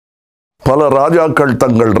பல ராஜாக்கள்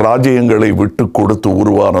தங்கள் ராஜ்யங்களை விட்டு கொடுத்து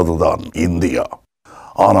உருவானதுதான் இந்தியா.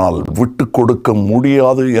 ஆனால் விட்டு கொடுக்க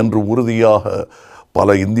முடியாது என்று உறுதியாக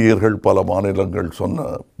பல இந்தியர்கள் பல மாநிலங்கள் சொன்ன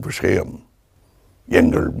விஷயம்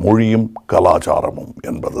எங்கள் மொழியும் கலாச்சாரமும்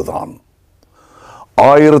என்பதுதான்.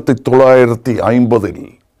 1950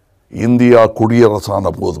 இந்தியா குடியரசான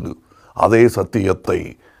போது அதே சத்தியத்தை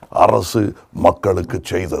அரசு மக்களுக்கு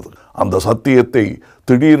செய்தது. அந்த சத்தியத்தை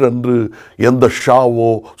திடீரென்று எந்த ஷாவோ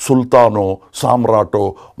சுல்தானோ சாம்ராட்டோ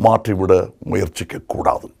மாற்றிவிட முயற்சிக்க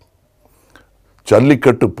கூடாது.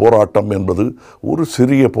 ஜல்லிக்கட்டு போராட்டம் என்பது ஒரு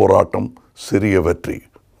சிறிய போராட்டம், சிறிய வெற்றி.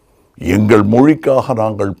 எங்கள் மொழிக்காக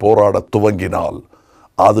நாங்கள் போராட துவங்கினால்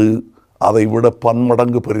அது அதைவிட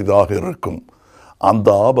பன்மடங்கு பெரிதாக இருக்கும். அந்த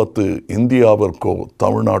ஆபத்து இந்தியாவிற்கோ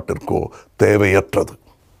தமிழ்நாட்டிற்கோ தேவையற்றது.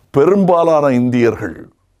 பெரும்பாலான இந்தியர்கள்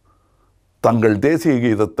தங்கள் தேசிய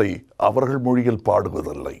கீதத்தை அவர்கள் மொழியில்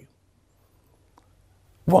பாடுவதில்லை,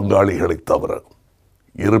 வங்காளிகளை தவிர.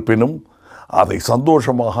 இருப்பினும் அதை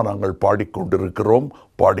சந்தோஷமாக நாங்கள் பாடிக்கொண்டிருக்கிறோம்,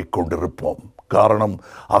 பாடிக்கொண்டிருப்போம். காரணம்,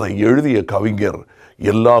 அதை எழுதிய கவிஞர்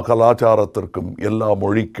எல்லா கலாச்சாரத்திற்கும் எல்லா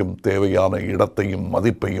மொழிக்கும் தேவையான இடத்தையும்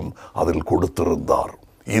மதிப்பையும் அதில் கொடுத்திருந்தார்.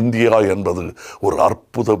 இந்தியா என்பது ஒரு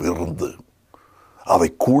அற்புத விருந்து. அதை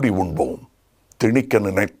கூடி உண்போம். திணிக்க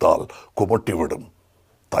நினைத்தால் குமட்டிவிடும்.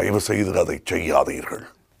 தயவு செய்து அதை செய்யாதீர்கள்.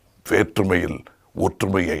 வேற்றுமையில்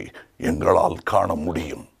ஒற்றுமையை எங்களால் காண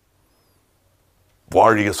முடியும்.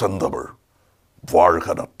 வாழிய செந்தமிழ்,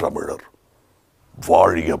 வாழ்க நற்றமிழர்,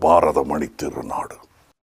 வாழிய பாரத மணி திருநாடு.